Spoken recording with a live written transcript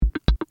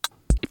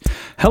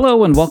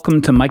Hello and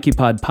welcome to Mikey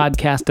Pod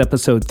Podcast,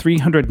 episode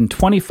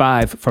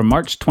 325 for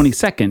March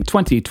 22nd,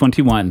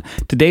 2021.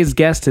 Today's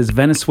guest is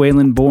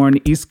Venezuelan-born,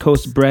 East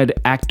Coast-bred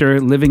actor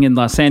living in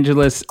Los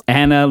Angeles,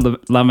 Ana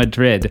La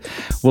Madrid.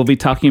 We'll be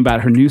talking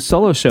about her new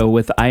solo show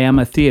with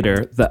IAMA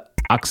Theater, the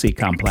Oxy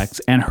Complex,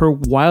 and her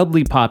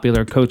wildly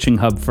popular coaching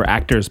hub for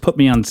actors, Put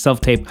Me On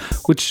Self-Tape,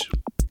 which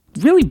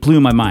really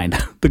blew my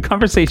mind. The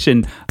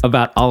conversation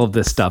about all of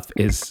this stuff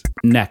is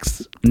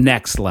next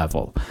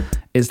level.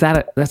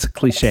 That's a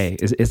cliche?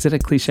 Is it a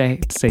cliche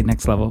to say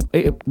next level?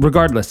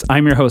 Regardless,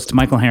 I'm your host,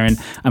 Michael Herron.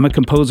 I'm a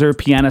composer,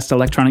 pianist,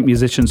 electronic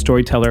musician,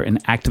 storyteller,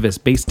 and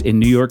activist based in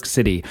New York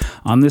City.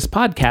 On this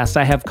podcast,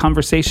 I have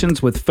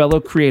conversations with fellow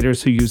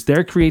creators who use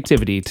their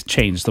creativity to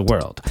change the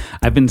world.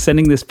 I've been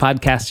sending this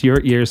podcast to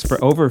your ears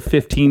for over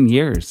 15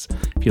 years.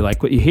 If you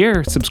like what you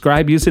hear,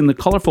 subscribe using the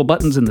colorful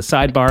buttons in the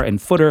sidebar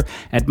and footer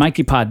at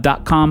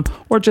MikeyPod.com,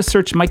 or just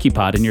search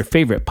MikeyPod in your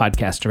favorite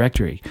podcast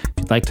directory. If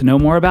you'd like to know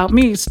more about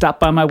me, stop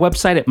by my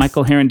website at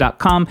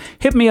michaelherron.com.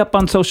 Hit me up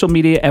on social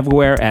media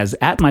everywhere as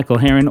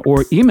 @MichaelHerron,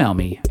 or email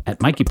me at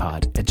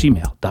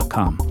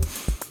mikeypod@gmail.com.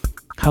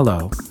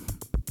 Hello.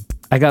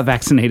 I got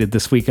vaccinated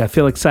this week. I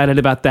feel excited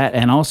about that,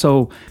 and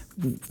also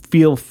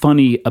feel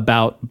funny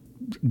about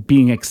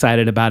being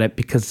excited about it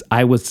because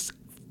I was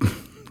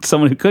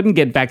someone who couldn't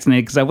get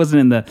vaccinated because I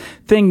wasn't in the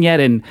thing yet,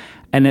 and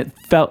it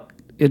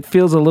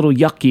feels a little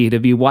yucky to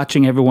be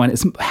watching everyone,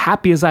 as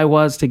happy as I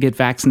was to get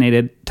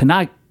vaccinated,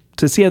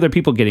 to see other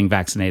people getting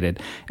vaccinated.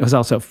 It was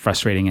also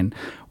frustrating. And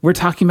we're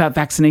talking about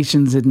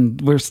vaccinations and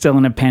we're still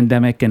in a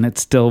pandemic and it's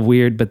still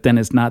weird, but then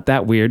it's not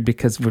that weird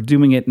because we're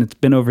doing it and it's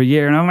been over a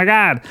year and oh my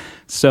God.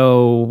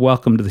 So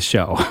welcome to the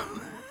show.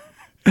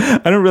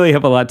 I don't really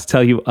have a lot to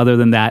tell you other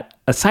than that,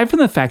 aside from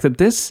the fact that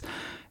this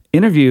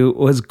interview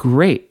was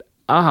great.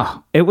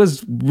 It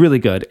was really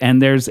good.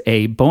 And there's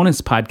a bonus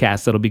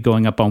podcast that'll be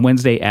going up on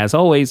Wednesday, as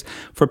always,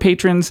 for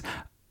patrons.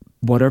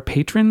 What are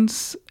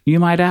patrons, you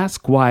might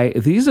ask? Why,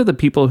 these are the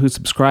people who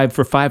subscribe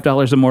for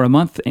 $5 or more a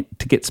month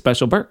to get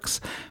special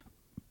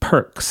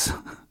perks,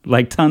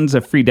 like tons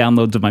of free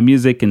downloads of my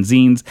music and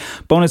zines,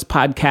 bonus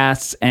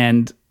podcasts,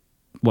 and,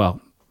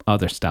 well,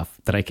 other stuff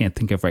that I can't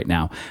think of right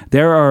now.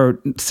 There are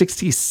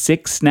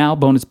 66 now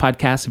bonus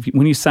podcasts.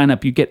 When you sign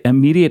up, you get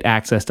immediate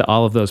access to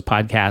all of those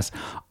podcasts,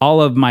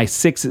 all of my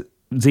 6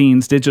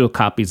 zines, digital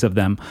copies of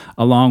them,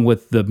 along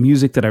with the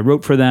music that I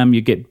wrote for them.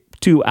 You get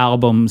 2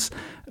 albums,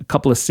 a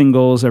couple of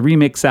singles, a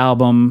remix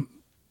album.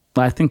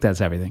 I think that's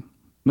everything.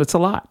 That's a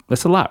lot.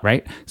 That's a lot,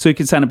 right? So you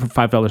can sign up for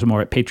 $5 or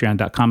more at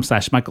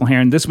patreon.com/Michael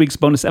Herron. This week's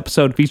bonus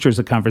episode features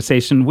a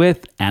conversation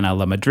with Ana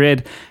La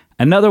Madrid.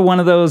 Another one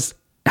of those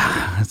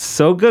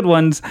so good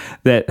ones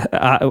that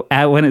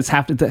when it's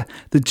happened,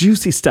 the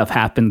juicy stuff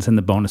happens in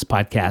the bonus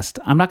podcast.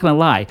 I'm not going to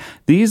lie.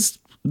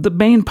 The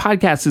main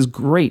podcast is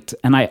great,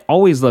 and I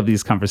always love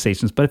these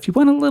conversations. But if you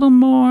want a little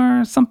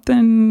more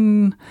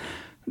something,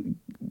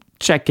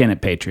 check in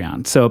at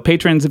Patreon. So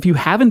patrons, if you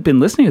haven't been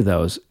listening to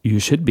those, you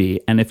should be.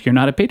 And if you're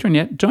not a patron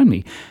yet, join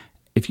me.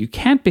 If you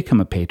can't become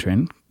a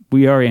patron,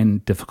 we are in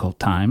difficult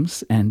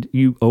times and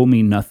you owe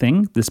me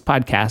nothing. This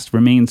podcast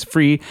remains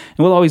free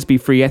and will always be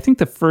free. I think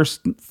the first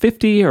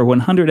 50 or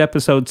 100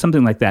 episodes,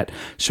 something like that,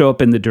 show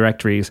up in the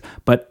directories,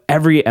 but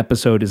every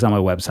episode is on my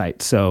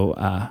website. So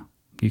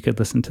you could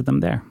listen to them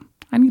there.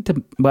 I don't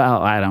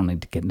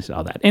need to get into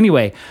all that.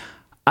 Anyway,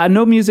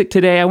 no music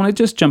today. I want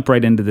to just jump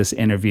right into this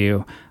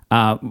interview.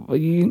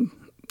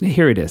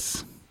 Here it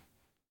is.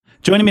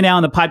 Joining me now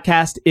on the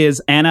podcast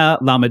is Ana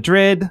La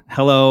Madrid.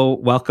 Hello,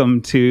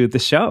 welcome to the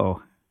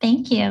show.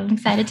 Thank you. I'm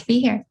excited to be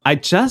here. I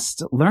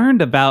just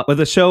learned about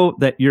the show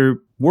that you're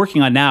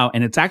working on now,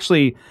 and it's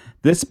actually,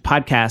 this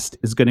podcast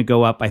is going to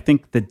go up, I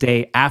think, the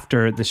day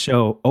after the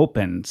show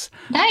opens.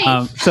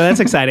 Nice. So that's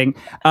exciting.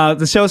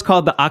 The show is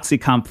called The Oxy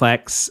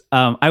Complex.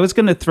 I was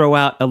going to throw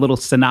out a little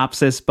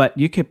synopsis, but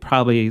you could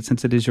probably,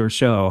 since it is your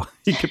show,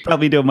 you could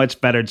probably do a much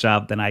better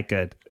job than I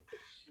could.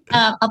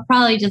 I'll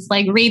probably just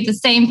read the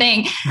same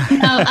thing.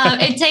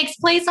 It takes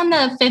place on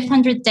the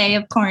 500th day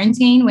of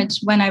quarantine, which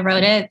when I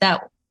wrote it,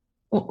 that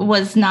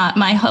was not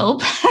my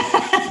hope.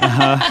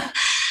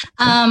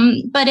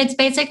 But it's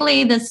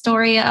basically the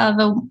story of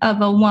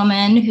a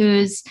woman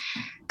who's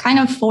kind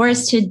of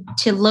forced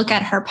to look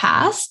at her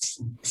past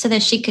so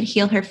that she could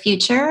heal her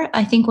future.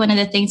 I think one of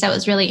the things that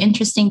was really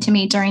interesting to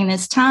me during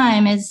this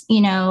time is,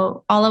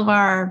 all of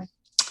our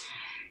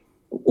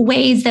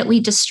ways that we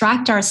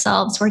distract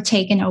ourselves were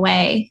taken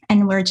away,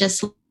 and we're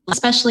just,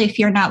 especially if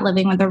you're not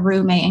living with a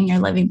roommate and you're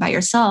living by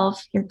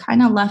yourself, you're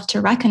kind of left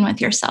to reckon with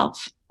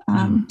yourself.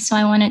 So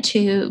I wanted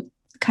to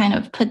kind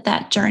of put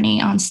that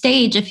journey on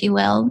stage, if you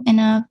will, in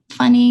a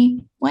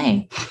funny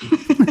way.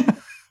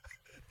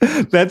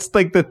 That's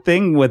like the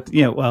thing with,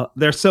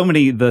 there's so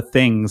many the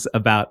things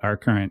about our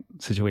current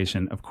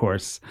situation, of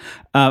course.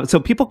 So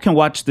people can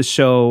watch the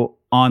show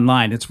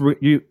online. It's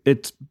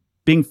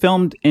being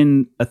filmed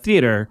in a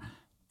theater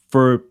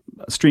for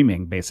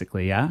streaming,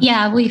 basically, yeah?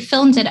 Yeah, we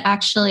filmed it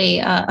actually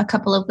a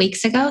couple of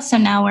weeks ago. So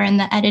now we're in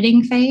the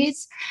editing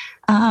phase.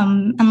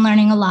 I'm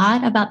learning a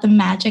lot about the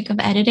magic of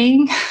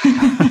editing.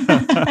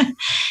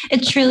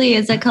 it truly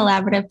is a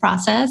collaborative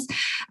process.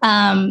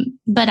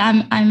 But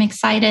I'm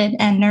excited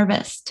and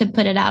nervous to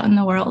put it out in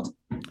the world.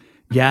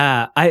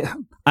 Yeah,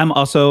 I'm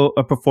also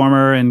a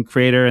performer and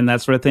creator and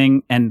that sort of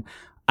thing. And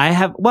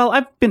I've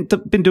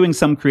been doing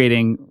some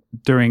creating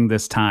during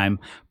this time,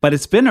 but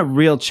it's been a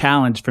real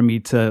challenge for me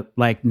to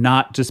like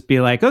not just be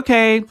like,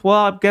 okay,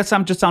 well, I guess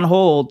I'm just on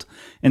hold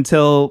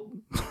until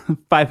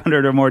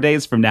 500 or more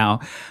days from now.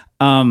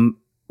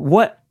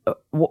 What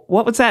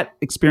was that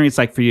experience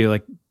like for you,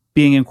 like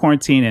being in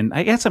quarantine? And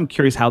I guess I'm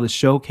curious how the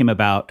show came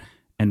about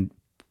and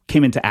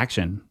came into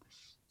action.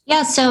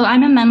 Yeah, so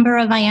I'm a member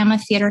of I Am a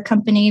Theater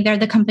Company. They're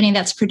the company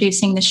that's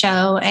producing the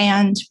show.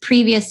 And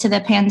previous to the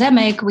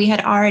pandemic, we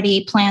had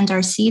already planned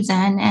our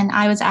season, and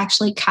I was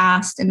actually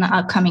cast in the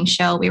upcoming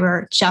show. We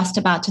were just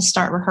about to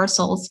start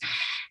rehearsals,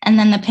 and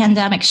then the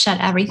pandemic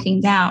shut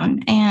everything down.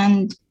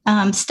 And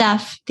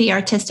Steph, the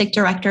artistic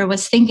director,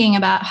 was thinking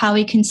about how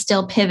we can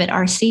still pivot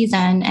our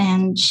season.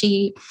 And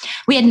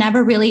we had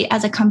never really,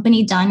 as a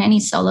company, done any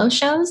solo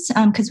shows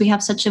because we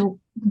have such a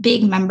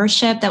big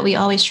membership that we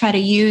always try to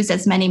use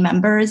as many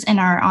members in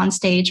our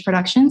onstage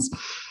productions.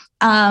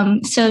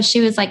 So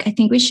she was like, I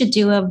think we should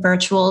do a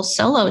virtual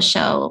solo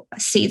show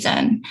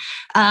season.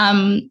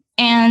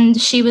 And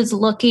she was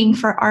looking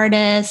for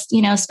artists,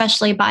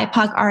 especially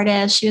BIPOC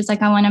artists. She was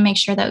like, I want to make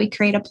sure that we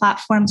create a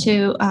platform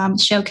to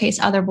showcase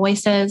other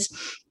voices.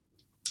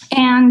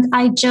 And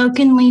I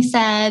jokingly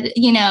said,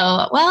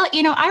 I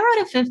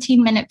wrote a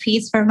 15-minute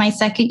piece for my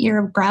second year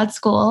of grad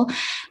school,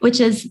 which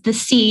is the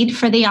seed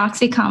for the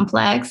Oxy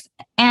Complex.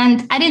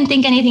 And I didn't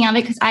think anything of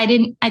it because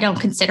I don't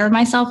consider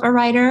myself a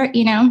writer,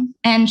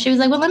 And she was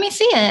like, well, let me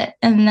see it.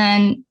 And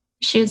then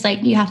she was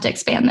like, you have to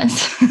expand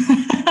this,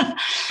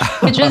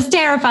 which was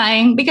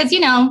terrifying because,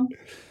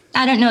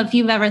 I don't know if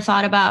you've ever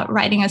thought about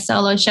writing a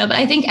solo show, but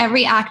I think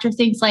every actor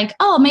thinks like,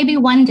 oh, maybe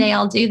one day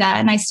I'll do that.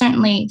 And I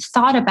certainly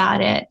thought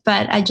about it,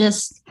 but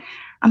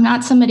I'm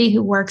not somebody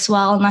who works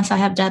well unless I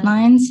have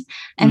deadlines.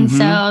 And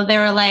so they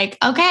were like,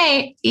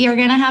 okay, you're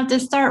going to have to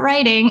start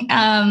writing.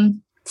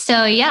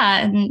 So yeah,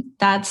 and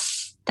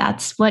that's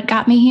what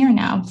got me here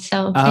now.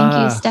 So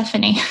thank you,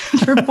 Stephanie,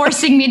 for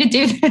forcing me to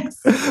do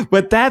this.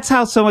 But that's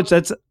how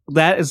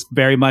that is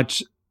very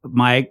much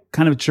my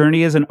kind of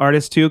journey as an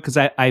artist too, because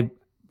I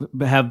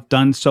have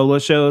done solo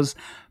shows,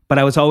 but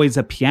I was always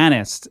a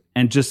pianist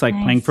and just like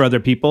playing for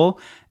other people.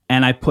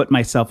 And I put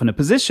myself in a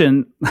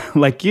position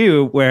like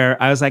you,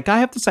 where I was like, I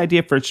have this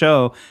idea for a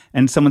show.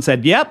 And someone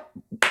said, yep,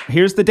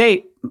 here's the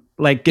date,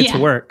 like get to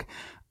work.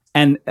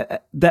 And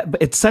that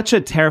it's such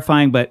a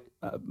terrifying, but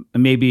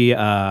maybe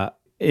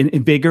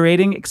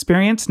invigorating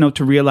experience,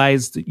 to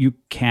realize that you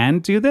can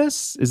do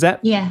this. Is that?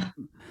 Yeah.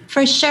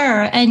 For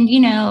sure. And,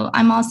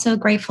 I'm also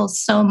grateful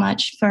so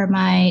much for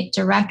my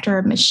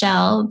director,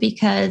 Michelle,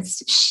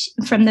 because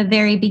from the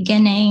very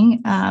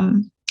beginning,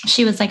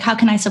 she was like, how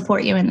can I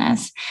support you in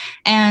this?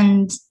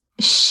 And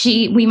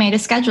we made a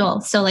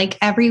schedule. So like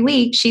every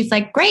week she's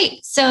like,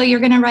 great. So you're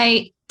going to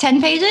write 10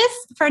 pages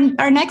for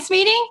our next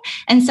meeting.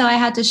 And so I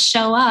had to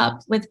show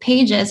up with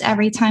pages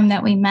every time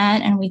that we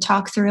met and we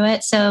talked through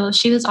it. So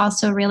she was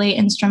also really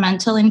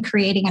instrumental in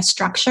creating a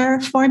structure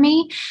for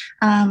me.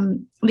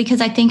 Because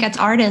I think as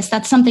artists,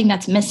 that's something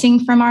that's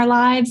missing from our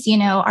lives.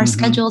 Our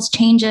schedules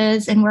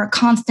changes and we're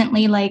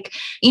constantly like,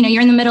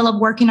 you're in the middle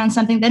of working on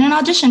something, then an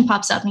audition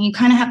pops up and you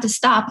kind of have to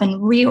stop and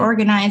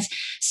reorganize.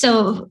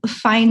 So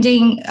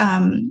finding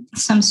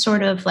some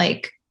sort of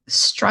like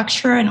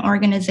structure and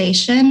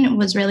organization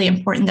was really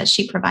important that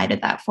she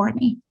provided that for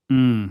me.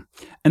 And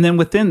then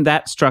within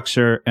that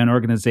structure and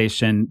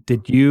organization,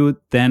 did you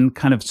then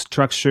kind of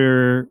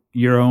structure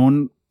your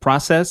own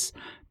process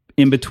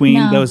in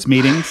between those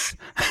meetings?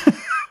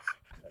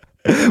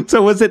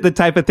 So was it the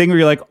type of thing where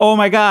you're like, oh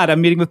my God, I'm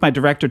meeting with my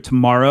director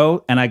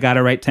tomorrow and I got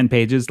to write 10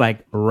 pages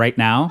like right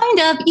now? Kind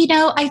of,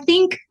 I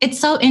think it's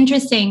so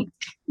interesting.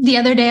 The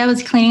other day I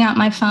was cleaning out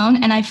my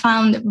phone and I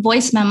found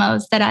voice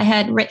memos that I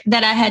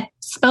had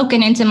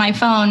spoken into my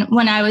phone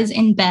when I was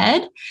in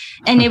bed.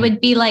 And it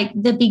would be like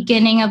the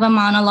beginning of a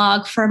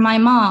monologue for my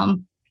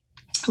mom,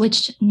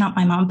 which not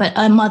my mom, but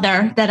a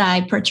mother that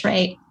I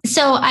portray.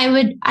 So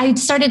I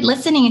started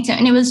listening to it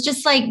and it was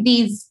just like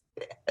these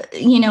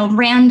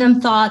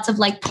random thoughts of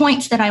like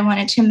points that I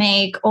wanted to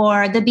make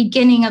or the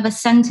beginning of a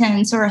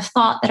sentence or a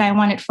thought that I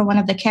wanted for one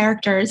of the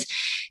characters.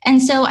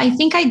 And so I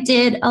think I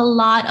did a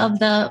lot of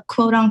the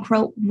quote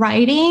unquote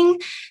writing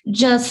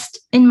just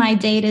in my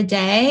day to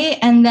day.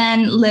 And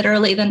then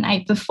literally the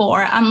night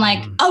before, I'm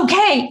like,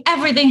 okay,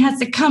 everything has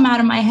to come out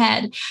of my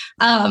head.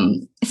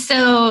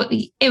 So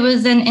it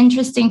was an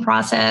interesting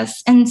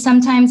process. And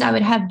sometimes I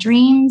would have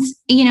dreams,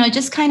 it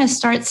just kind of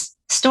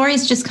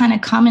stories just kind of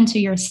come into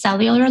your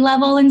cellular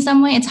level in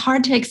some way. It's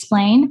hard to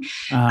explain.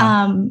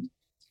 And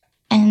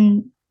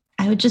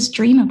I would just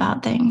dream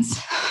about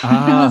things.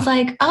 I was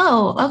like,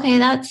 oh, okay,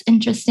 that's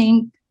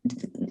interesting.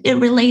 It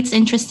relates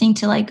interesting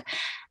to like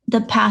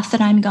the path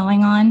that I'm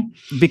going on.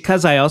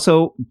 Because I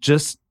also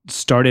just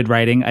started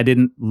writing. I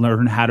didn't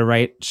learn how to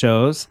write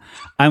shows.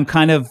 I'm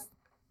kind of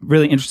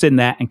really interested in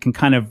that and can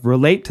kind of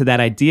relate to that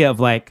idea of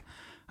like,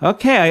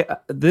 okay,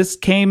 this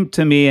came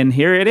to me and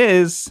here it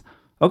is.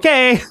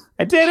 Okay,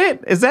 I did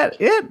it. Is that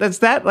it? That's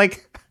that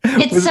like...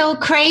 It's so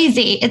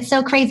crazy. It's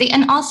so crazy.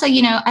 And also,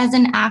 as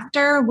an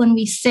actor, when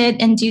we sit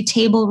and do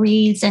table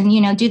reads and,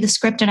 do the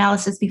script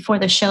analysis before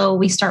the show,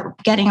 we start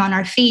getting on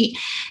our feet.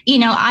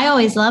 I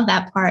always love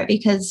that part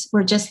because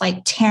we're just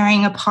like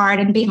tearing apart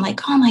and being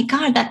like, oh my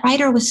God, that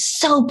writer was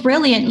so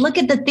brilliant. Look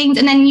at the things.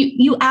 And then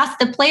you ask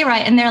the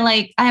playwright and they're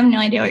like, I have no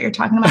idea what you're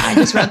talking about. I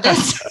just wrote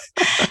this.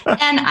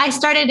 And I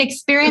started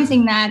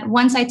experiencing that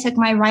once I took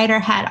my writer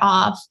hat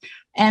off.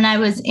 And I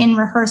was in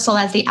rehearsal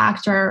as the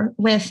actor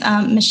with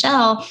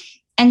Michelle,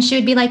 and she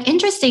would be like,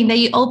 interesting that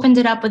you opened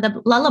it up with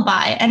a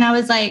lullaby. And I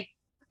was like,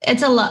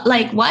 it's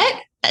like, what?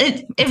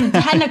 It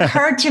hadn't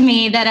occurred to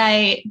me that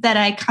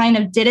I kind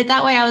of did it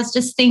that way. I was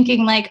just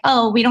thinking like,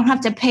 oh, we don't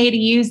have to pay to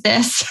use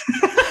this.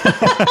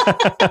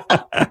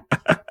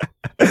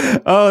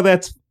 Oh,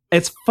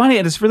 it's funny.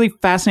 And it's really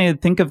fascinating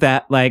to think of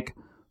that, like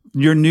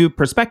your new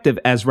perspective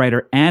as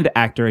writer and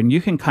actor. And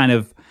you can kind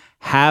of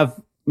have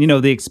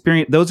the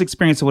experience, those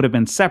experiences would have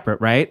been separate,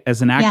 right?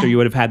 As an actor, you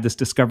would have had this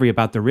discovery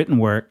about the written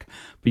work,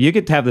 but you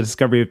get to have the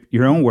discovery of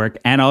your own work.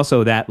 And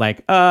also that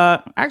like,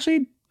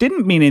 actually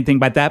didn't mean anything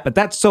by that, but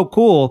that's so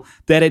cool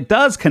that it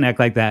does connect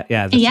like that.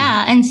 Yeah.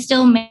 Yeah. And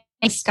still make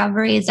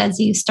discoveries as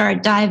you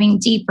start diving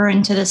deeper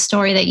into the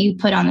story that you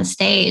put on the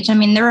stage. I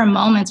mean, there were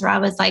moments where I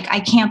was like,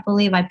 I can't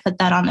believe I put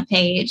that on the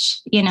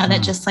page,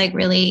 that just like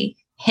really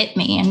hit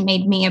me and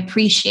made me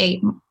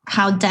appreciate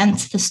how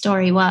dense the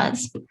story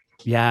was.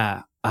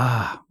 Yeah.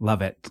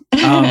 Love it.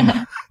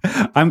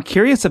 I'm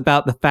curious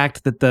about the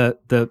fact that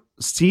the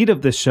seed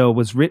of the show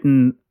was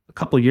written a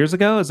couple of years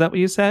ago. Is that what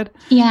you said?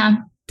 Yeah.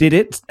 Did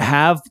it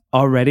have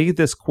already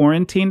this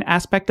quarantine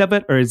aspect of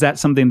it, or is that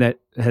something that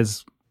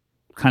has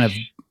kind of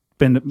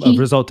been a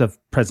result of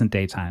present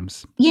day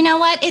times? You know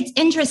what? It's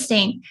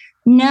interesting.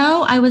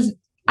 No, I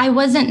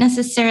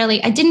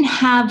didn't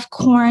have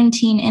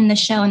quarantine in the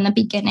show in the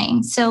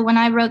beginning. So when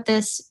I wrote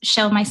this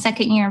show, my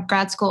second year of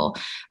grad school,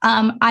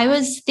 I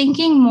was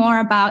thinking more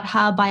about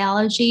how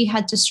biology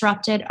had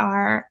disrupted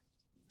our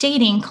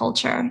dating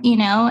culture,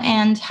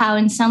 and how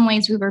in some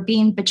ways we were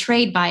being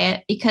betrayed by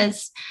it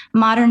because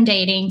modern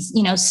dating,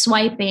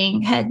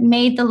 swiping had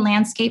made the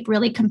landscape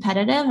really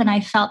competitive. And I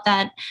felt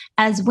that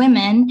as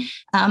women,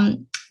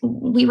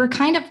 we were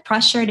kind of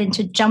pressured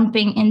into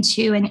jumping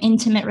into an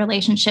intimate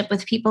relationship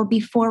with people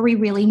before we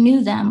really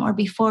knew them or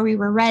before we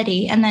were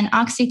ready. And then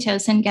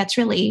oxytocin gets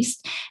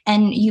released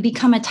and you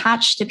become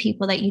attached to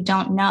people that you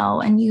don't know.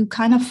 And you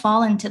kind of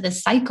fall into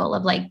this cycle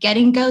of like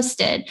getting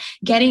ghosted,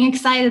 getting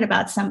excited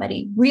about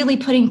somebody, really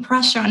putting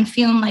pressure on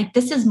feeling like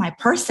this is my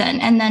person,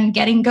 and then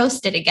getting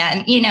ghosted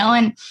again,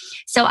 And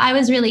so I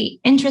was really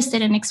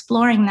interested in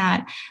exploring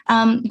that.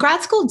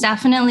 Grad school,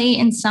 definitely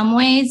in some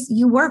ways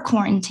you were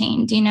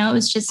quarantined, it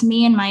was just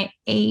me and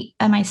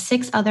my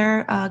 6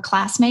 other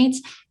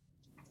classmates.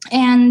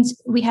 And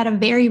we had a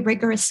very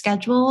rigorous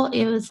schedule.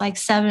 It was like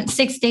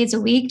 6 days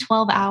a week,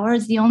 12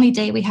 hours. The only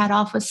day we had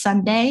off was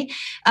Sunday.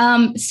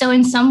 So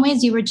in some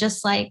ways you were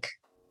just like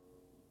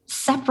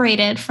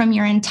separated from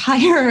your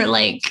entire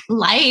like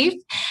life.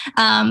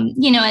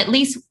 At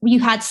least you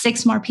had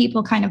 6 more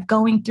people kind of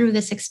going through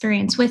this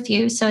experience with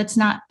you. So it's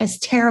not as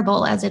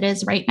terrible as it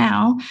is right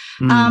now.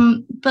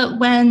 But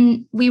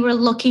when we were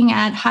looking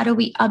at how do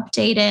we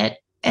update it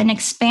and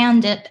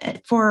expand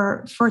it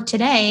for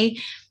today,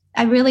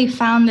 I really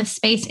found this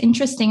space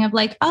interesting of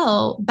like,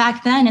 oh,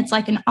 back then it's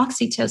like an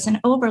oxytocin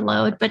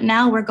overload, but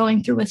now we're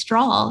going through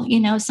withdrawal.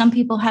 Some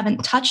people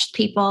haven't touched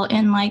people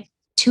in like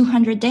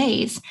 200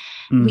 days.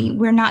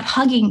 We're not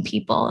hugging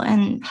people,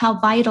 and how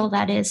vital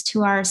that is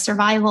to our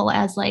survival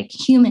as like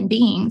human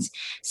beings.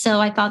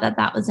 So I thought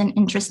that was an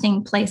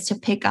interesting place to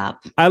pick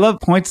up. I love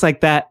points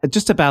like that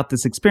just about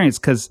this experience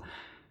because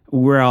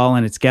we're all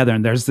in it together.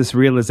 And there's this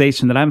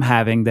realization that I'm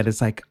having that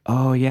it's like,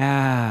 oh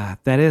yeah,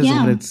 that is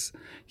what it's,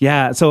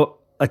 yeah. So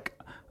like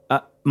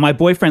my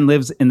boyfriend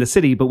lives in the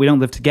city, but we don't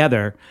live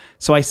together.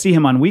 So I see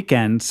him on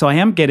weekends. So I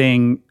am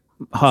getting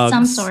hugs.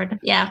 Some sort.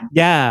 Yeah.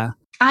 Yeah.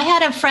 I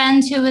had a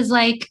friend who was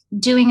like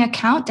doing a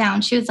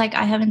countdown. She was like,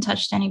 I haven't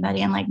touched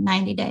anybody in like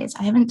 90 days.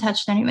 I haven't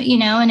touched anybody,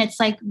 and it's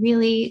like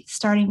really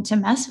starting to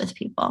mess with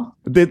people.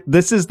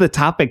 This is the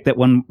topic that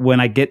when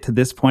I get to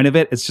this point of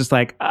it, it's just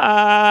like,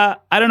 I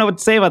don't know what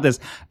to say about this,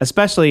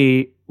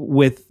 especially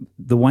with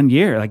the 1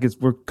 year. Like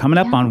we're coming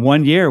up on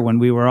 1 year when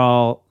we were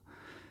all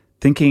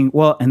thinking,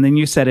 well, and then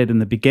you said it in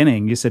the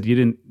beginning, you said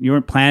you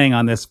weren't planning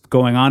on this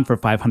going on for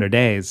 500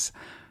 days.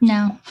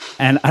 No.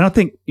 And I don't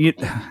think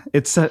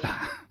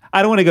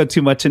I don't want to go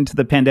too much into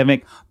the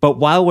pandemic, but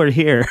while we're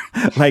here,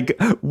 like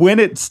when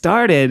it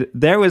started,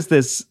 there was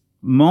this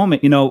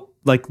moment,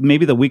 like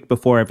maybe the week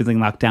before everything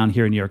locked down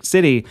here in New York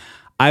City,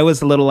 I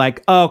was a little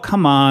like, oh,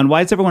 come on. Why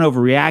is everyone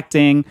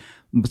overreacting?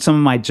 Some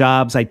of my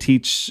jobs, I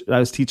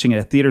was teaching at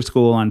a theater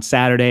school on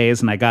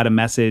Saturdays, and I got a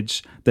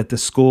message that the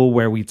school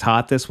where we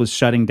taught this was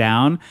shutting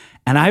down.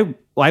 And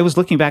I was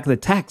looking back at the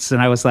texts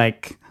and I was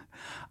like,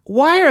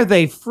 why are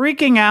they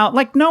freaking out?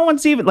 Like no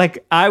one's even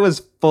like, I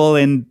was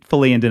fully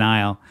in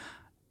denial.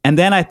 And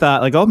then I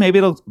thought like, oh,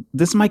 maybe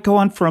this might go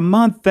on for a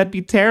month. That'd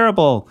be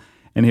terrible.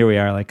 And here we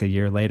are like a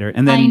year later.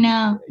 And then, I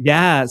know.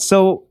 Yeah.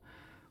 So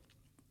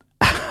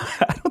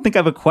I don't think I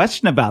have a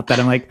question about that.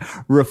 I'm like,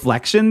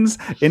 reflections,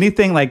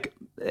 anything like,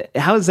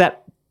 how is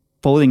that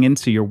folding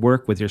into your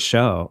work with your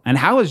show? And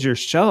how is your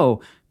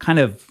show kind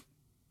of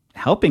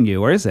helping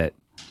you, or is it?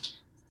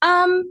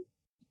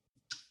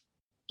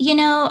 You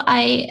know,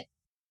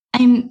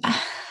 I'm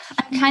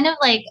kind of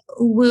like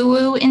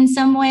woo-woo in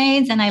some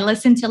ways, and I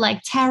listen to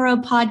like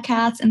tarot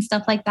podcasts and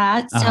stuff like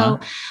that. So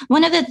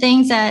one of the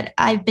things that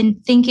I've been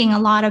thinking a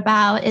lot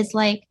about is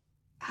like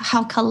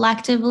how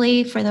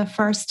collectively, for the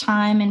first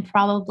time, and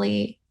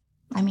probably,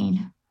 I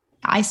mean,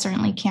 I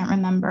certainly can't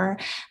remember,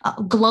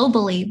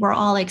 globally, we're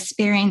all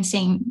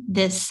experiencing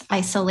this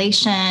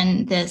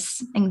isolation,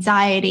 this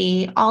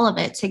anxiety, all of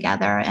it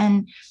together,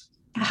 and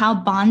how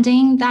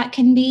bonding that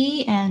can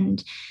be,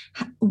 and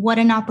what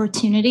an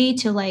opportunity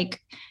to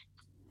like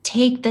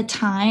take the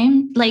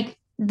time. Like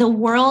the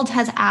world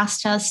has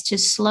asked us to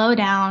slow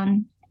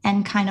down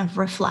and kind of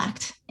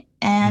reflect.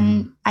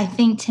 And I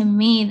think to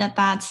me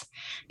that's,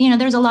 you know,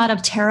 there's a lot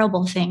of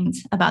terrible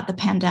things about the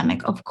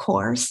pandemic, of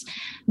course.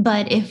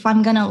 But if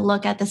I'm going to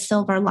look at the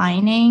silver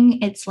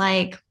lining, it's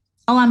like,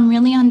 oh, I'm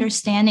really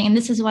understanding. And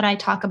this is what I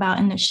talk about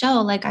in the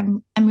show. Like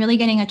I'm really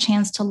getting a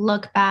chance to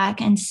look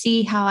back and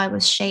see how I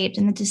was shaped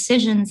and the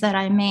decisions that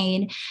I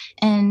made,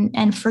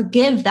 and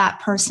forgive that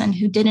person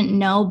who didn't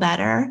know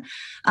better,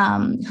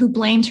 who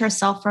blamed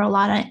herself for a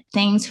lot of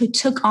things, who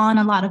took on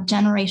a lot of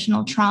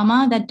generational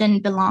trauma that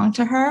didn't belong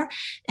to her,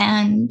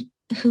 and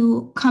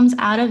who comes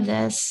out of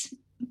this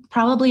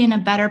probably in a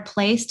better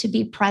place to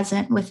be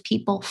present with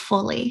people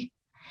fully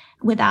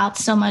without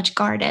so much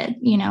guarded,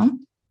 you know?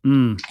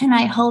 And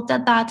I hope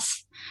that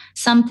that's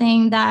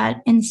something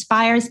that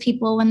inspires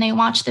people when they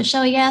watch the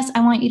show. Yes, I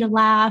want you to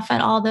laugh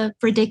at all the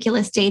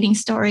ridiculous dating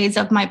stories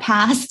of my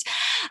past,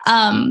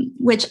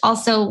 which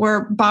also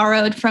were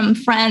borrowed from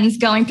friends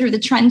going through the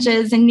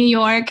trenches in New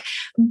York.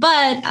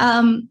 But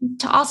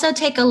to also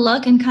take a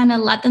look and kind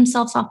of let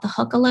themselves off the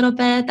hook a little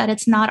bit, that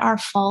it's not our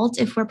fault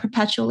if we're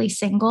perpetually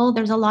single.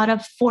 There's a lot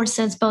of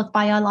forces, both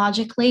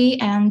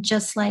biologically and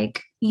just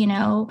like, you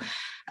know,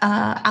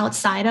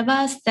 outside of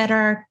us, that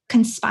are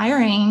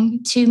conspiring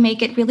to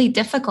make it really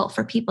difficult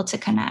for people to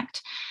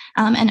connect.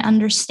 And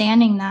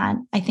understanding that,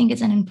 I think,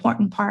 is an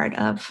important part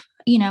of,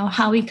 you know,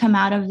 how we come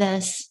out of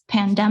this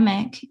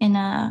pandemic in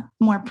a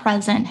more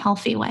present,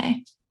 healthy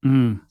way.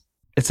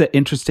 It's an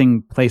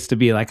interesting place to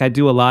be. Like I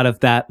do a lot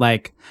of that,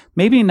 like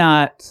maybe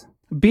not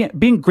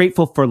being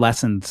grateful for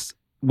lessons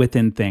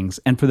within things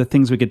and for the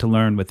things we get to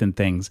learn within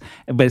things.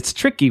 But it's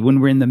tricky when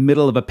we're in the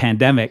middle of a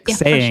pandemic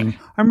saying,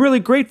 I'm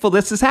really grateful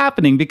this is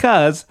happening,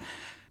 because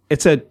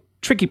it's a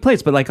tricky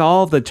place. But like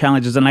all the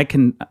challenges, and I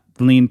can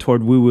lean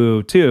toward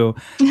woo-woo too,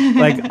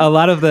 like a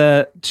lot of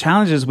the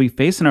challenges we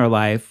face in our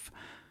life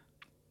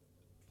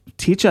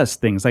teach us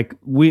things. Like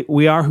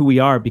we are who we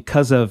are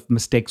because of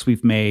mistakes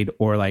we've made,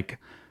 or like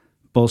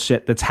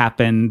bullshit that's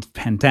happened,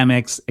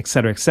 pandemics, et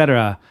cetera, et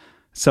cetera.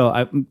 So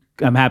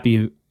I'm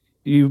happy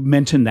you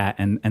mentioned that,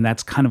 and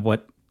that's kind of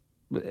what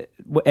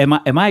am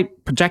I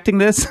projecting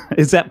this?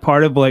 Is that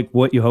part of like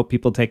what you hope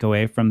people take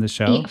away from the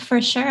show?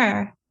 For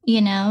sure. You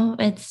know,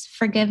 it's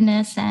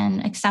forgiveness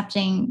and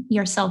accepting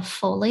yourself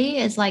fully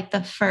is like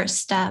the first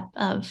step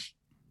of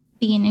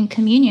being in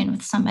communion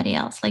with somebody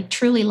else, like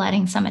truly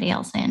letting somebody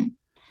else in.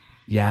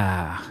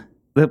 Yeah.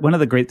 One of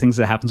the great things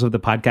that happens with the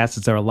podcast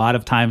is there are a lot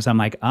of times I'm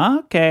like,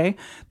 okay,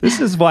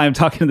 this is why I'm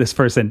talking to this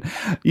person.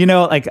 You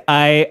know, like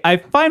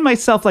I find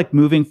myself like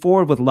moving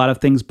forward with a lot of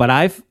things, but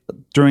I've,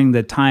 during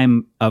the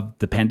time of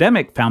the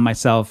pandemic, found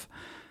myself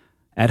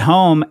at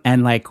home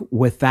and like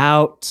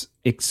without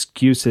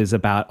excuses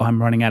about, oh,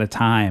 I'm running out of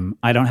time.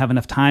 I don't have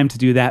enough time to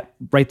do that,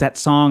 write that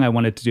song I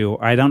wanted to do,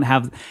 or I don't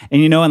have,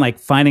 and you know, and like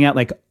finding out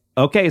like,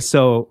 okay,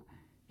 so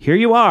here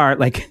you are,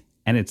 like,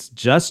 and it's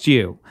just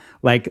you.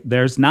 Like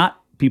there's not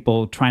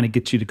people trying to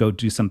get you to go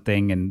do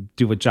something and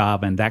do a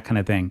job and that kind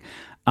of thing.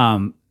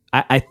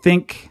 I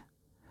think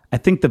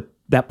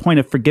that point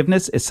of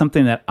forgiveness is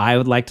something that I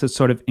would like to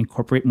sort of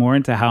incorporate more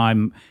into how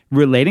I'm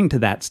relating to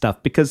that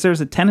stuff, because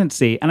there's a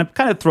tendency, and I'm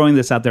kind of throwing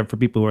this out there for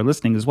people who are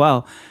listening as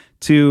well,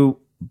 to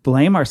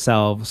blame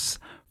ourselves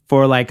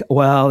for like,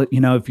 well, you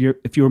know, if you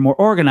were more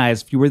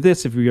organized, if you were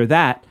this, if you were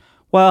that.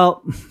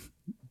 Well,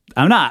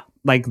 I'm not.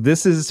 Like,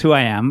 this is who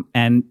I am.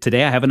 And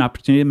today I have an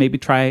opportunity to maybe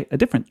try a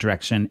different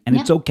direction. And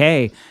it's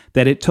okay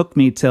that it took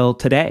me till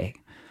today.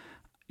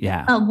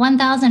 Yeah. Oh,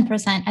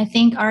 1000%. I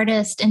think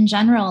artists in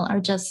general are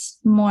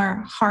just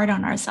more hard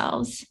on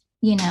ourselves,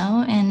 you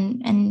know,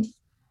 and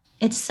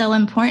it's so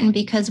important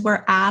because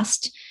we're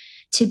asked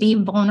to be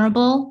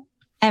vulnerable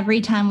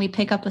every time we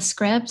pick up a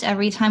script,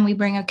 every time we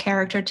bring a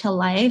character to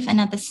life.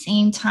 And at the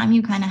same time,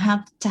 you kind of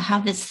have to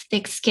have this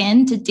thick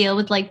skin to deal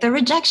with like the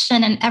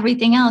rejection and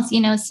everything else, you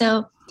know,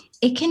 so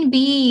it can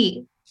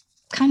be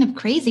kind of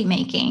crazy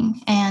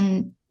making.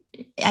 And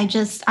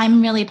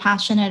I'm really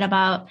passionate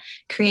about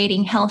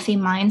creating healthy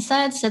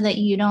mindsets so that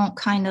you don't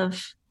kind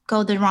of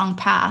go the wrong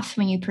path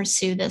when you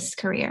pursue this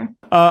career.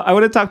 I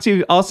want to talk to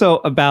you also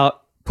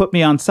about Put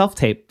Me on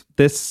Self-Tape.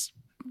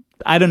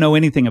 I don't know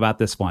anything about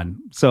this one.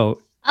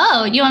 So,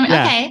 you want me?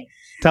 Yeah. Okay.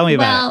 Tell me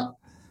about it.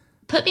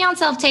 Put Me on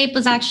Self-Tape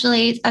was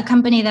actually a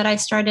company that I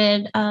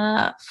started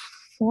 5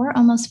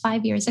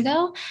 years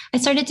ago. I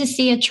started to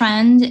see a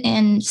trend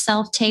in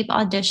self-tape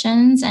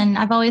auditions, and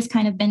I've always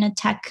kind of been a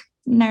tech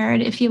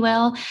nerd, if you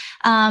will.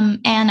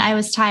 And I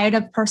was tired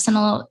of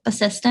personal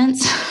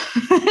assistants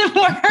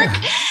work.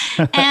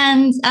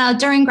 And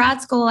during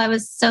grad school, I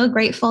was so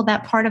grateful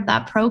that part of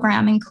that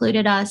program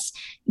included us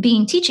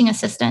being teaching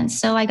assistants.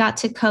 So I got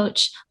to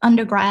coach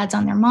undergrads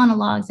on their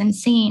monologues and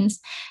scenes.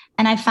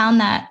 And I found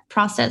that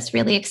process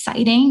really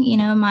exciting. You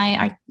know,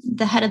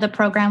 the head of the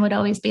program would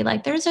always be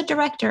like, there's a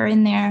director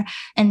in there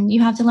and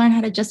you have to learn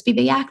how to just be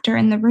the actor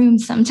in the room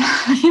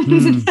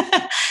sometimes.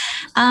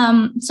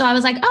 So I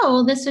was like, oh,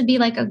 well, this would be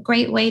like a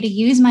great way to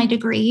use my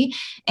degree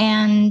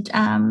and,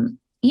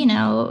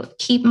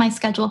 keep my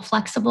schedule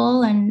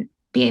flexible and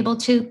be able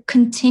to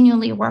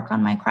continually work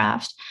on my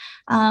craft.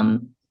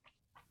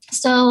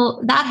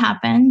 So that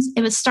happened.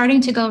 It was starting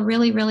to go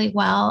really, really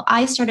well.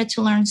 I started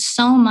to learn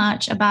so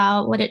much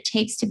about what it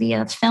takes to be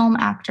a film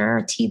actor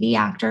or TV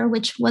actor,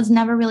 which was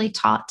never really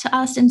taught to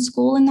us in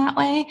school in that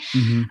way.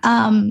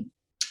 Mm-hmm.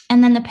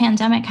 And then the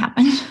pandemic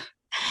happened.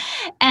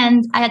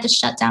 And I had to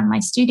shut down my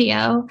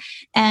studio,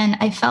 and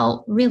I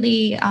felt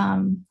really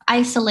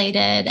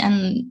isolated,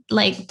 and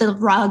like the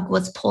rug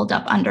was pulled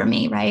up under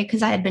me, right?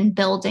 Because I had been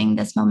building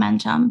this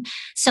momentum.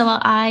 So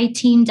I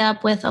teamed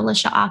up with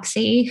Alicia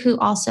Oxy, who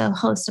also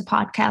hosts a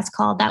podcast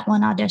called That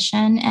One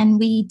Audition. And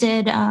we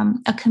did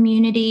a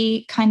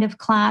community kind of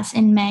class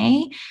in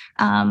May.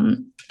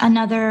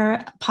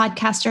 Another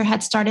podcaster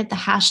had started the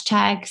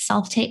hashtag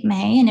Self-Tape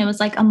May, and it was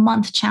like a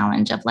month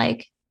challenge of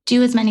like,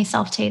 do as many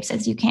self-tapes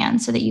as you can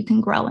so that you can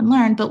grow and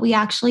learn. But we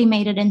actually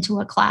made it into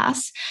a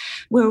class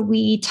where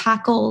we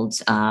tackled,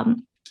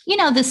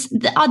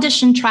 the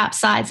audition trap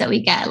sides that we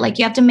get. Like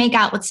you have to make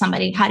out with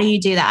somebody. How do you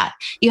do that?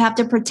 You have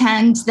to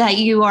pretend that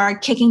you are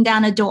kicking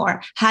down a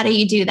door. How do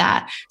you do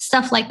that?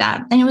 Stuff like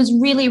that. And it was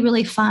really,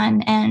 really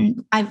fun.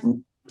 And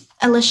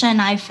Alicia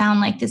and I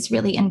found like this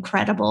really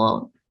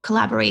incredible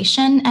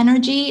collaboration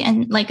energy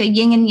and like a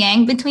yin and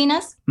yang between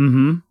us.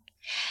 Mm-hmm.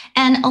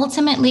 And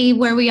ultimately,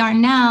 where we are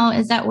now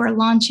is that we're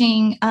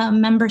launching a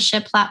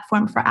membership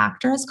platform for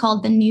actors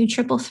called the New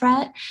Triple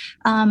Threat.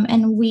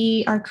 And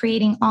we are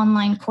creating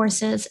online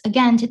courses,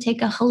 again, to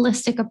take a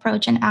holistic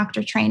approach in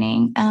actor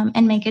training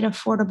and make it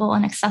affordable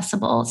and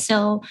accessible.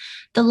 So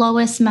the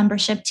lowest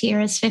membership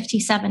tier is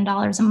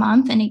 $57 a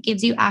month, and it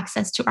gives you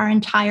access to our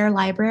entire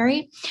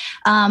library.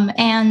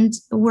 And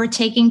we're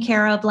taking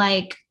care of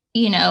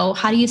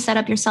how do you set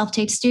up your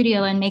self-tape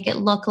studio and make it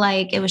look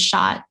like it was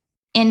shot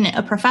in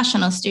a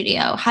professional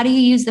studio? How do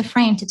you use the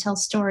frame to tell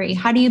story?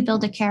 How do you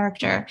build a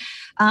character?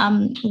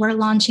 We're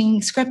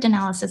launching script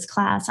analysis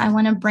class. I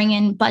want to bring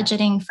in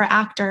budgeting for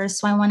actors.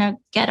 So I want to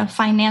get a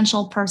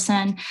financial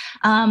person.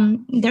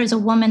 There's a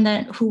woman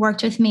who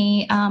worked with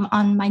me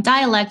on my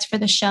dialect for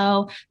the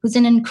show, who's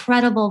an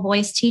incredible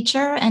voice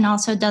teacher and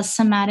also does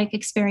somatic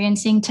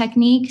experiencing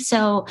technique.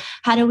 So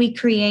how do we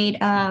create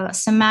a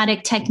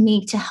somatic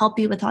technique to help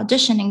you with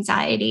audition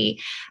anxiety?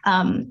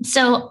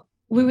 So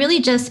we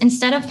really just,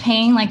 instead of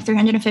paying like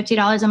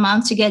 $350 a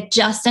month to get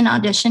just an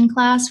audition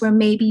class where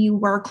maybe you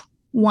work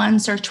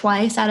once or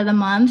twice out of the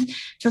month,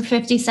 for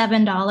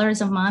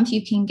 $57 a month,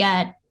 you can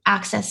get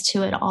access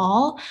to it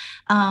all.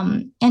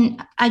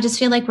 And I just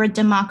feel like we're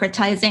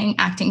democratizing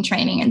acting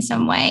training in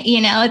some way.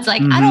 It's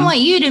like, I don't want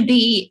you to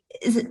be,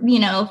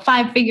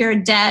 5-figure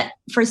debt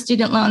for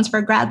student loans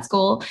for grad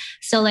school.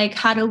 So like,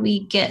 how do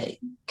we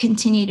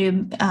continue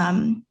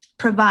to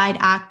provide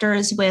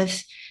actors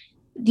with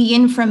the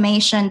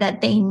information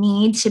that they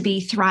need to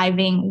be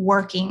thriving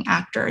working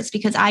actors?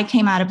 Because I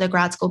came out of the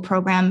grad school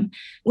program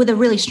with a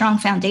really strong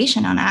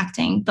foundation on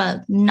acting,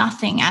 but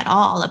nothing at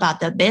all about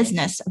the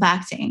business of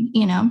acting,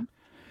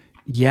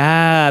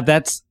 Yeah,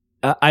 that's,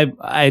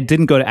 I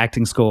didn't go to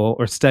acting school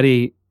or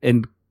study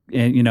in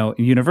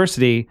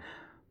university,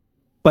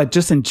 but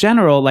just in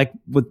general, like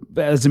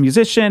as a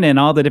musician and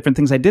all the different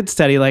things I did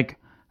study, like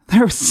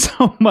there was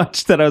so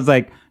much that I was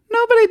like,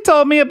 nobody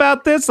told me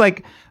about this.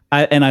 Like,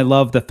 I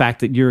love the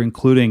fact that you're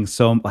including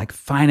so like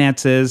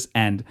finances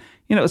and,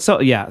 so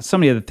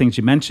many of the things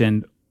you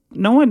mentioned.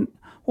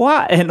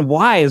 Why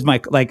is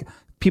like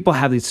people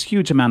have this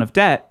huge amount of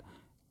debt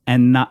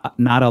and not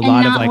a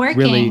lot of like working,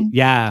 really,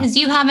 because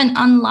you haven't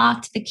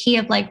unlocked the key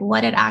of like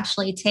what it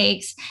actually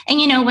takes. And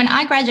when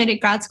I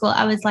graduated grad school,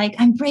 I was like,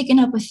 I'm breaking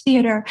up with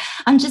theater.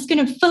 I'm just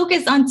going to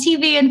focus on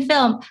TV and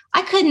film.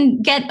 I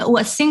couldn't get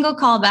a single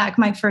call back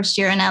my first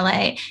year in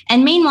LA.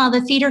 And meanwhile,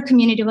 the theater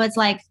community was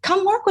like,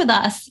 come work with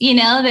us.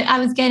 That I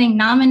was getting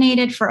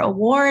nominated for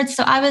awards.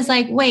 So I was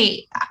like,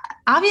 wait,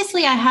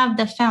 obviously I have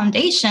the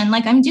foundation,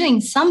 like I'm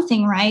doing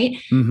something right,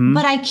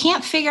 but I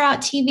can't figure out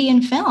TV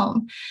and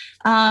film.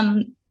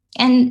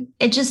 And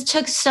it just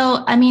took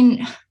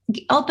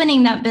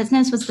opening that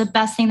business was the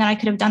best thing that I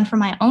could have done for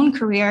my own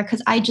career,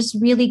 because I just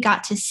really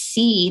got to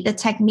see the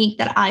technique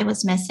that I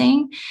was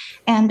missing.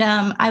 And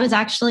I was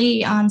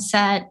actually on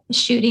set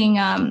shooting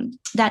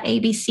that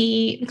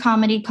ABC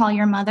comedy, Call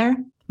Your Mother.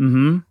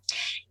 Mm-hmm.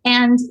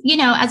 And,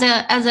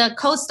 as a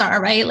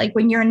co-star, right? Like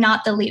when you're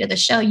not the lead of the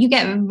show, you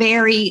get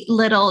very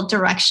little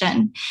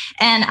direction.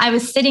 And I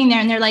was sitting there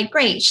and they're like,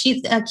 great,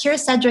 Kyra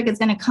Sedgwick is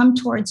going to come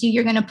towards you.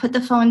 You're going to put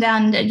the phone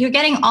down. You're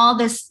getting all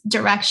this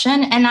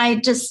direction. And I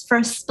just for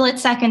a split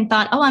second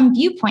thought, oh, I'm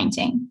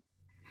viewpointing.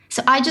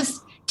 So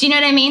do you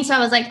know what I mean? So I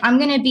was like, I'm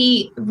going to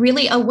be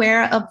really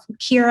aware of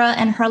Kyra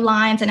and her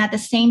lines, and at the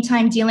same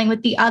time dealing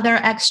with the other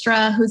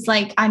extra who's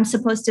like, I'm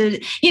supposed to,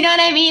 you know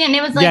what I mean? And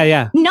it was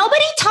like,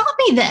 Nobody taught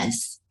me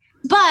this.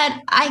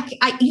 But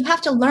you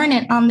have to learn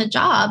it on the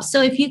job.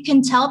 So if you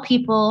can tell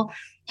people,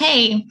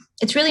 hey,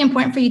 it's really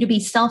important for you to be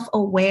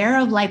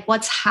self-aware of like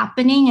what's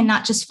happening and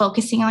not just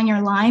focusing on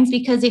your lines,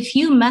 because if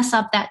you mess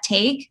up that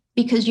take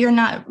because you're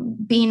not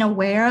being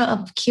aware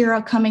of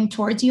Kyra coming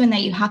towards you and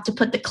that you have to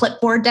put the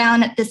clipboard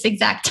down at this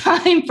exact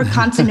time for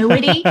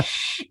continuity,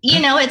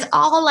 it's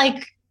all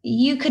like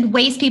you could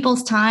waste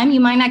people's time.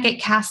 You might not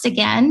get cast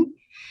again.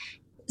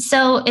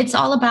 So it's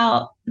all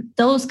about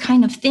those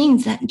kind of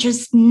things that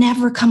just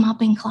never come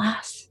up in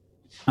class.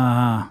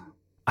 I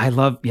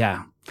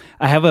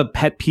have a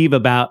pet peeve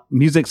about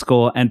music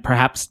school, and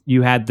perhaps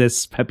you had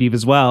this pet peeve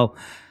as well.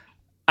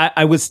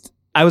 I was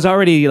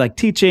already like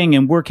teaching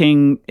and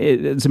working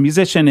as a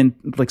musician in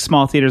like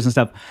small theaters and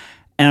stuff.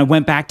 And I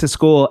went back to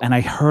school and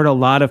I heard a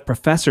lot of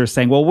professors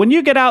saying, well, when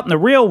you get out in the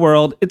real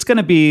world, it's going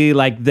to be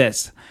like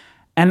this.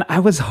 And I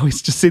was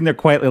always just sitting there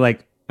quietly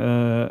like,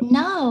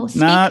 no,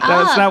 speak up.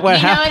 That's not what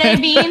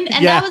happened. You know what I mean?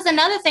 And that was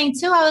another thing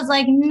too. I was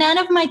like, none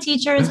of my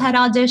teachers had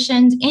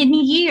auditioned in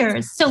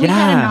years. So we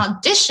had an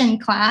audition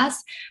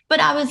class, but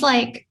I was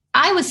like,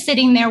 I was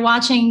sitting there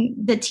watching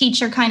the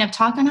teacher kind of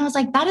talk, and I was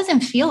like, that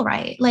doesn't feel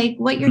right. Like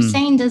what you're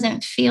saying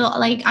doesn't feel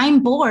like,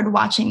 I'm bored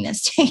watching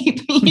this tape.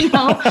 We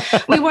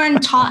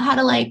weren't taught how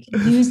to like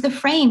use the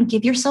frame,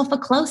 give yourself a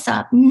close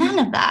up, none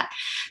of that.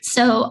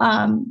 So,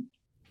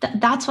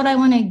 that's what I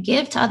want to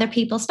give to other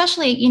people,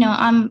 especially,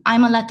 I'm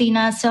a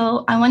Latina,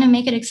 so I want to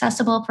make it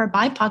accessible for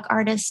BIPOC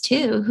artists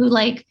too, who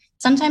like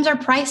sometimes are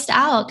priced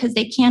out because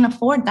they can't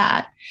afford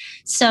that.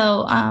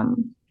 So,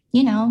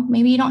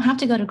 maybe you don't have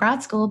to go to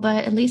grad school,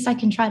 but at least I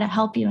can try to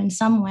help you in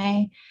some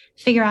way,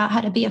 figure out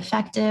how to be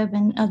effective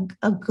and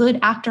a good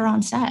actor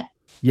on set.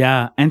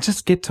 Yeah. And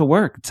just get to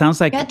work. It sounds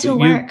like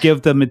you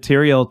give the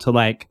material to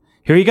like,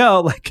 here you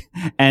go, like,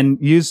 and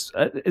use,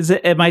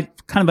 am I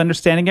kind of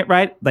understanding it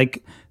right?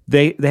 Like,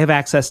 They have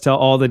access to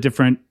all the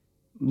different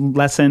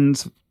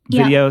lessons,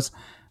 videos,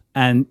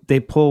 and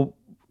you pull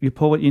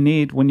what you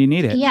need when you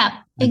need it. Yeah,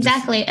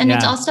 exactly. And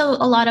it's also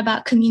a lot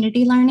about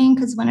community learning,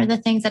 because one of the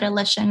things that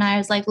Alicia and I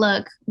was like,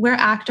 look, we're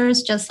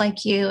actors just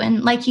like you.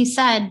 And like you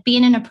said,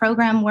 being in a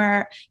program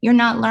where you're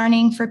not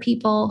learning for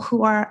people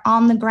who are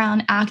on the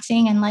ground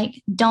acting and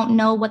like don't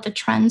know what the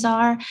trends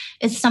are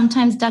is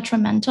sometimes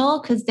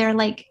detrimental, because they're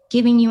like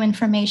giving you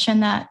information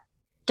that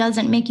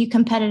doesn't make you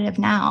competitive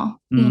now,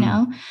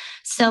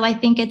 So I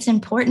think it's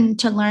important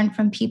to learn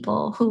from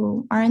people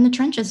who are in the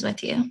trenches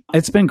with you.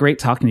 It's been great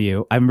talking to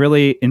you. I'm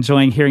really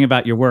enjoying hearing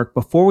about your work.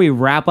 Before we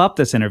wrap up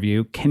this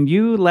interview, can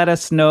you let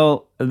us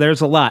know, there's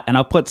a lot, and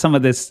I'll put some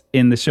of this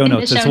in the show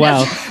notes as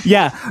well.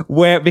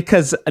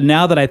 Because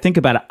now that I think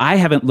about it, I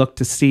haven't looked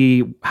to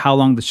see how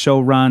long the show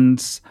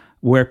runs,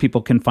 where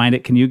people can find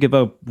it. Can you give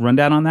a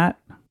rundown on that?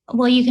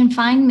 Well, you can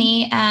find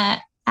me at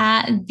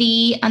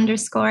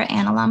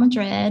 @the_Anna La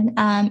Madrid.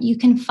 You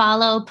can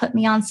follow Put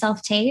Me On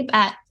Self Tape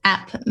at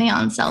Put Me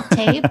On Self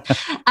Tape.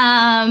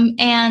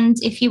 And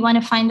if you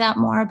want to find out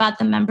more about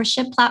the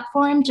membership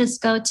platform,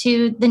 just go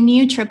to the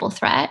new Triple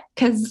Threat,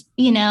 because,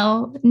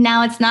 now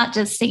it's not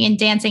just singing,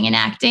 dancing, and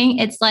acting.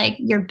 It's like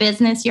your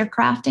business, your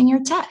craft, and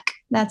your tech.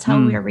 That's how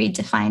we're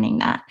redefining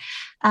that.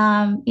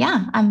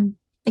 I'm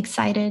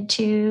excited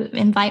to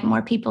invite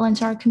more people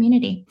into our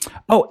community.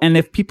 Oh, and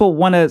if people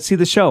want to see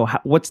the show, how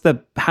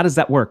does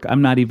that work?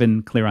 I'm not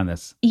even clear on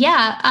this.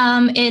 Yeah,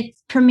 it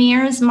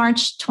premieres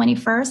March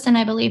 21st, and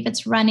I believe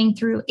it's running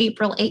through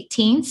April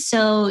 18th.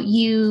 So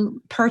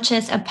you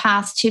purchase a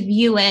pass to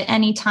view it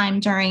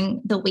anytime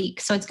during the week.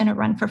 So it's going to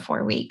run for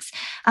 4 weeks.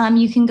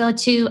 You can go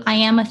to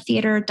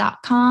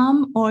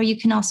iamatheater.com, or you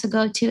can also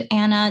go to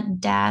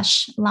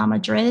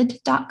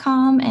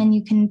anna-lamadrid.com, and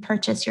you can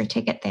purchase your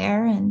ticket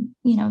there and,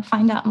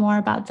 find out more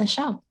about the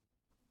show.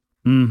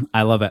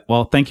 I love it.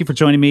 Well, thank you for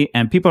joining me.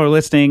 And people are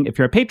listening. If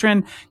you're a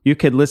patron, you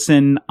could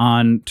listen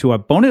on to a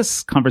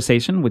bonus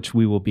conversation, which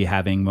we will be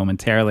having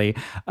momentarily.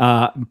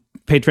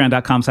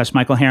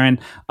 Patreon.com/Michael Herron.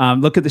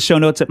 Look at the show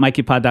notes at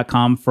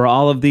MikeyPod.com for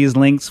all of these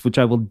links, which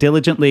I will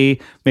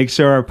diligently make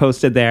sure are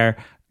posted there.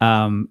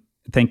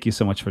 Thank you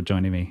so much for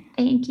joining me.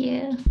 Thank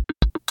you.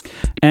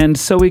 And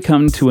so we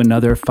come to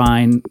another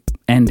fine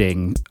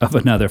ending of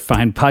another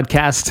fine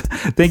podcast.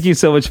 Thank you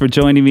so much for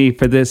joining me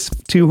for this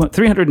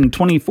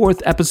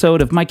 324th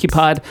episode of Mikey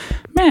Pod.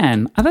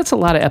 Man, that's a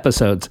lot of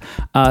episodes.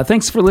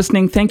 Thanks for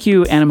listening. Thank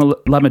you, Anna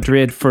La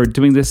Madrid, for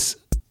doing this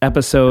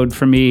episode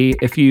for me.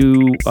 If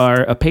you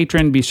are a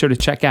patron, be sure to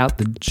check out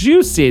the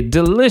juicy,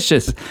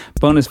 delicious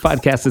bonus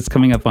podcast that's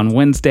coming up on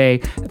Wednesday.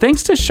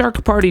 Thanks to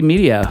Shark Party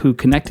Media, who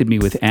connected me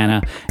with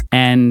Anna.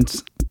 And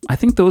I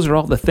think those are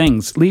all the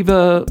things. Leave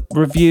a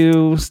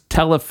review,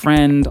 tell a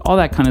friend, all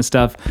that kind of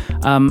stuff.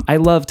 I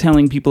love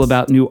telling people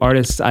about new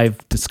artists I've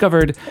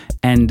discovered,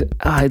 and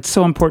it's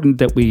so important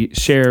that we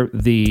share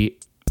the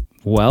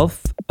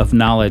wealth of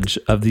knowledge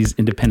of these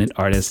independent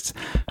artists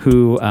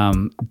who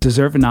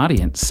deserve an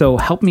audience. So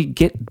help me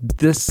get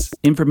this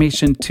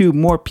information to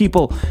more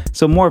people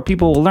so more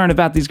people will learn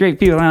about these great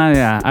people.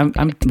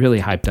 I'm really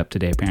hyped up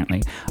today,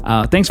 apparently.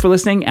 Thanks for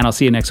listening, and I'll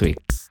see you next week.